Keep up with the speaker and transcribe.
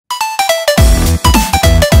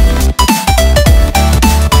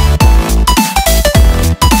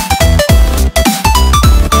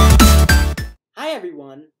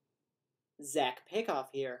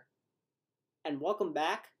here, and welcome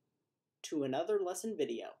back to another lesson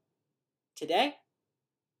video. Today,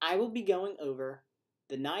 I will be going over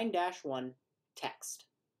the 9-1 text.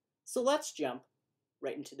 So let's jump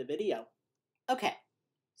right into the video. Okay,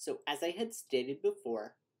 so as I had stated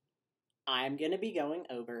before, I'm going to be going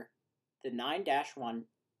over the 9-1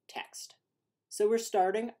 text. So we're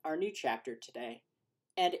starting our new chapter today,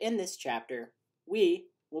 and in this chapter, we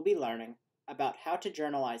will be learning about how to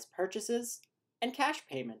journalize purchases and cash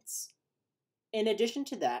payments. In addition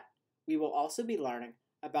to that, we will also be learning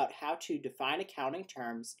about how to define accounting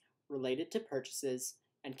terms related to purchases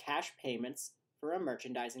and cash payments for a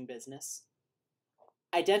merchandising business,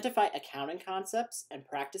 identify accounting concepts and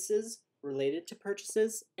practices related to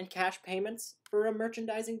purchases and cash payments for a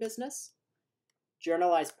merchandising business,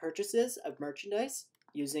 journalize purchases of merchandise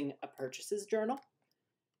using a purchases journal,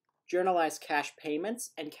 journalize cash payments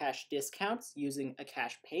and cash discounts using a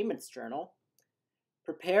cash payments journal,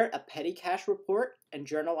 prepare a petty cash report and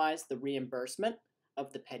journalize the reimbursement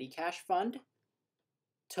of the petty cash fund,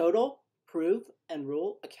 total, prove, and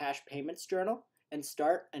rule a cash payments journal and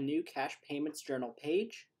start a new cash payments journal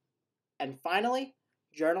page, and finally,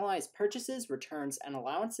 journalize purchases, returns, and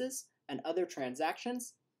allowances and other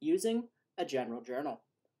transactions using a general journal.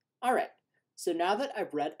 Alright, so now that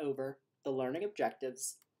I've read over the learning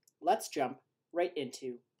objectives, let's jump right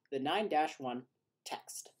into the 9-1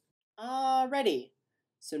 text. Alrighty,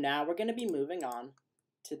 so now we're going to be moving on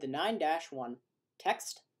to the 9-1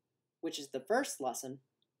 text, which is the first lesson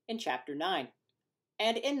in Chapter 9.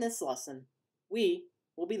 And in this lesson, we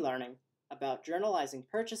will be learning about journalizing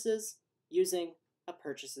purchases using a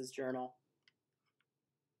purchases journal.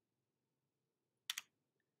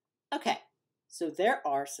 Okay, so there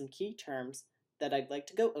are some key terms that I'd like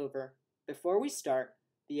to go over before we start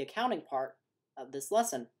the accounting part of this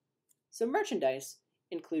lesson. So merchandise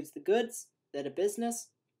includes the goods that a business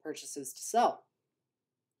purchases to sell.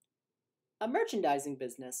 A merchandising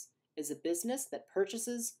business is a business that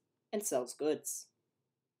purchases and sells goods.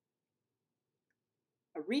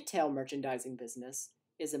 A retail merchandising business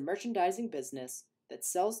is a merchandising business that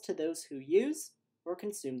sells to those who use or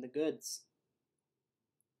consume the goods.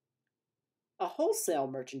 A wholesale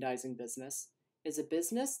merchandising business is a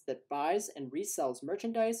business that buys and resells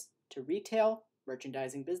merchandise to retail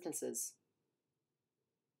merchandising businesses.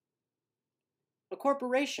 A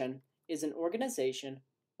corporation is an organization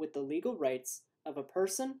with the legal rights of a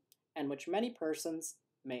person and which many persons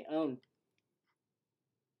may own.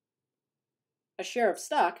 A share of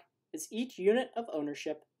stock is each unit of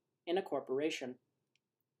ownership in a corporation.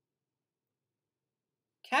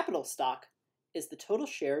 Capital stock is the total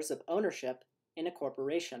shares of ownership in a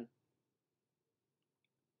corporation.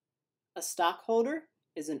 A stockholder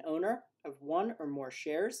is an owner of one or more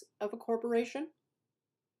shares of a corporation.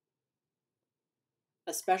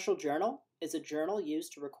 A special journal is a journal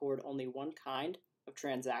used to record only one kind of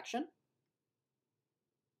transaction.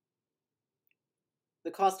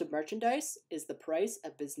 The cost of merchandise is the price a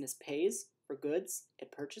business pays for goods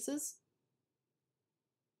it purchases.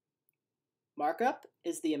 Markup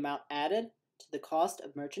is the amount added to the cost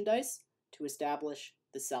of merchandise to establish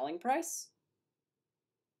the selling price.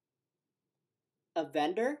 A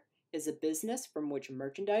vendor is a business from which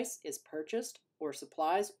merchandise is purchased or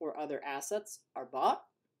supplies or other assets are bought.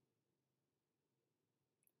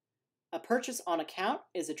 A purchase on account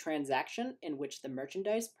is a transaction in which the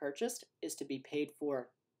merchandise purchased is to be paid for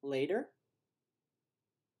later.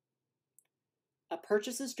 A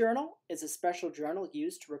purchases journal is a special journal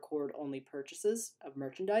used to record only purchases of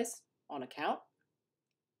merchandise on account.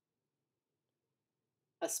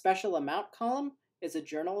 A special amount column is a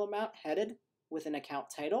journal amount headed with an account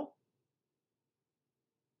title.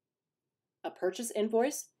 A purchase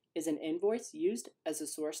invoice is an invoice used as a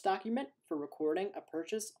source document for recording a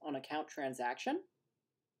purchase on account transaction.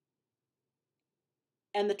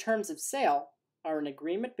 And the terms of sale are an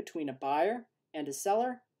agreement between a buyer and a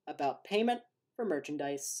seller about payment for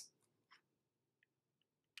merchandise.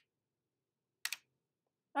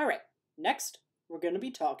 Alright, next we're going to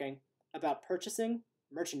be talking about purchasing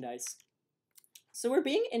merchandise. So we're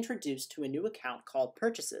being introduced to a new account called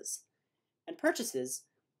purchases, and purchases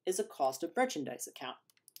is a cost of merchandise account.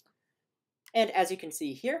 And as you can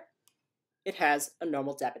see here, it has a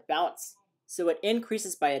normal debit balance. So it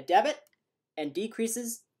increases by a debit and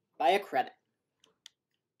decreases by a credit.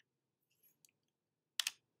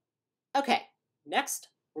 Okay, next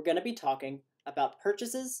we're going to be talking about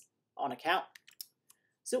purchases on account.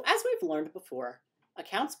 So as we've learned before,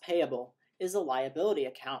 accounts payable is a liability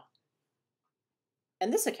account.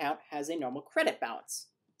 And this account has a normal credit balance.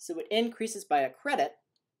 So it increases by a credit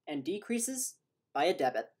and decreases by a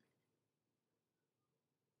debit.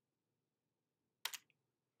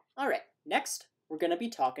 Alright, next we're going to be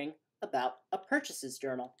talking about a purchases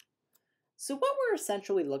journal. So what we're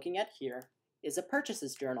essentially looking at here is a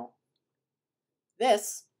purchases journal.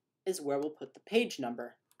 This is where we'll put the page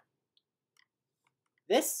number.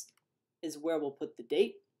 This is where we'll put the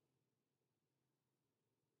date.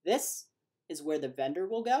 This is where the vendor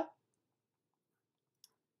will go.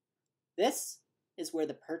 This is where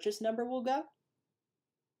the purchase number will go.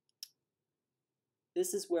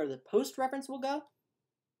 This is where the post reference will go.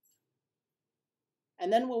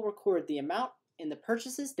 And then we'll record the amount in the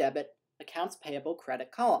purchases debit, accounts payable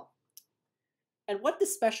credit column. And what the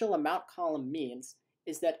special amount column means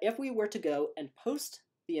is that if we were to go and post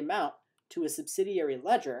the amount to a subsidiary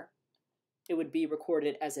ledger, it would be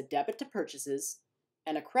recorded as a debit to purchases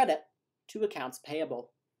and a credit to accounts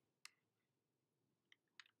payable.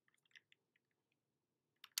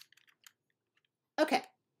 Okay,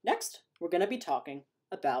 next we're going to be talking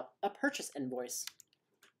about a purchase invoice.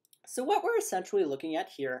 So what we're essentially looking at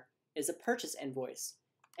here is a purchase invoice.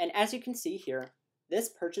 And as you can see here, this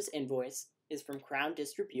purchase invoice is from Crown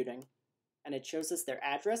Distributing, and it shows us their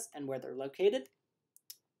address and where they're located.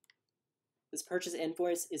 This purchase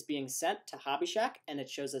invoice is being sent to Hobby Shack, and it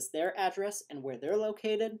shows us their address and where they're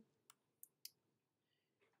located.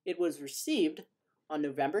 It was received on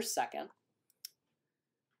November 2nd.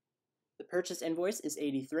 The purchase invoice is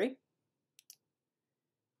 83.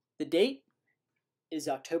 The date is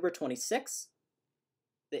October 26.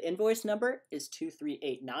 The invoice number is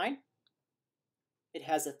 2389. It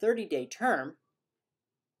has a 30-day term,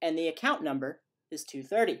 and the account number is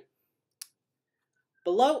 230.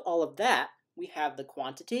 Below all of that, we have the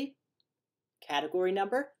quantity, category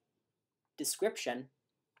number, description,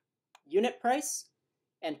 unit price,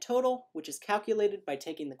 and total, which is calculated by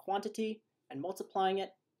taking the quantity and multiplying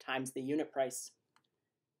it times the unit price.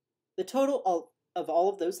 The total of all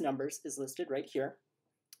of those numbers is listed right here.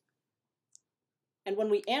 And when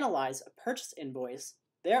we analyze a purchase invoice,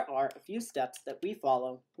 there are a few steps that we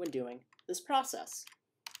follow when doing this process.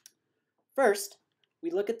 First,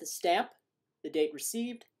 we look at the stamp, the date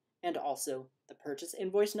received, and also the purchase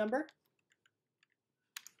invoice number.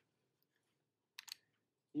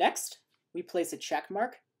 Next, we place a check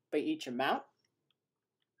mark by each amount.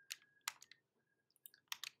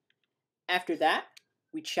 After that,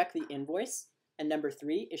 we check the invoice, and number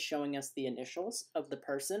 3 is showing us the initials of the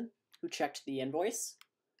person who checked the invoice.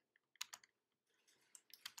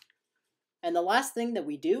 And the last thing that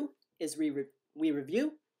we do is we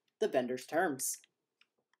review the vendor's terms.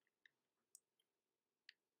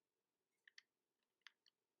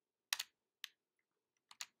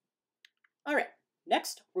 Alright,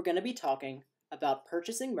 next we're going to be talking about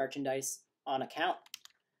purchasing merchandise on account.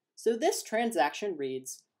 So this transaction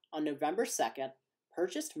reads, on November 2nd,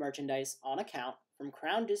 purchased merchandise on account from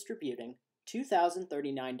Crown Distributing,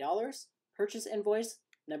 $2,039, purchase invoice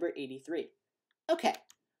number 83. Okay,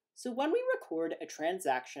 so when we record a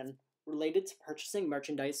transaction related to purchasing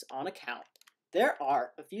merchandise on account, there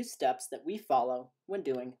are a few steps that we follow when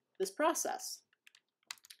doing this process.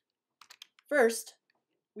 First,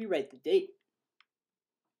 we write the date.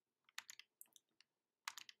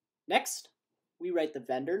 Next, we write the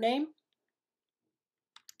vendor name.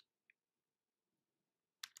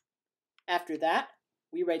 After that,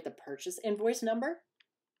 we write the purchase invoice number.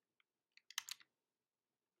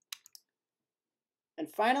 And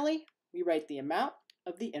finally, we write the amount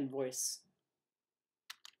of the invoice.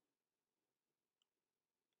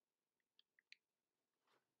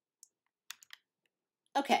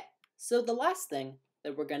 Okay, so the last thing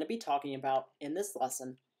that we're going to be talking about in this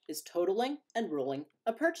lesson is totaling and ruling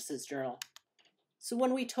a purchases journal. So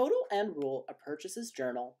when we total and rule a purchases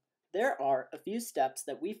journal, there are a few steps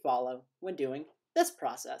that we follow when doing this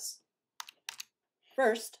process.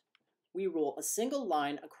 First, we rule a single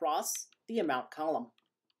line across the amount column.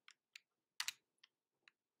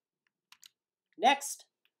 Next,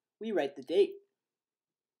 we write the date.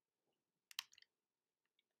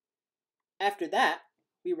 After that,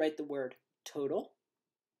 we write the word total.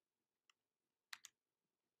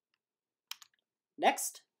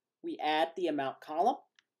 Next, we add the amount column.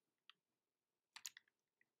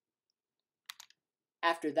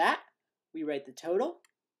 After that, we write the total.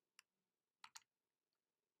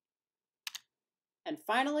 And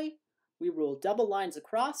finally, we rule double lines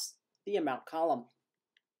across the amount column.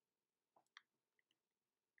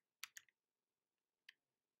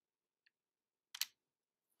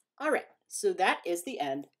 Alright, so that is the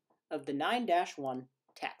end of the 9-1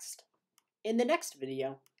 text. In the next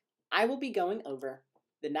video, I will be going over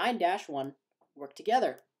the 9-1 work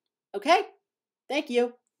together. Okay, thank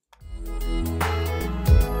you.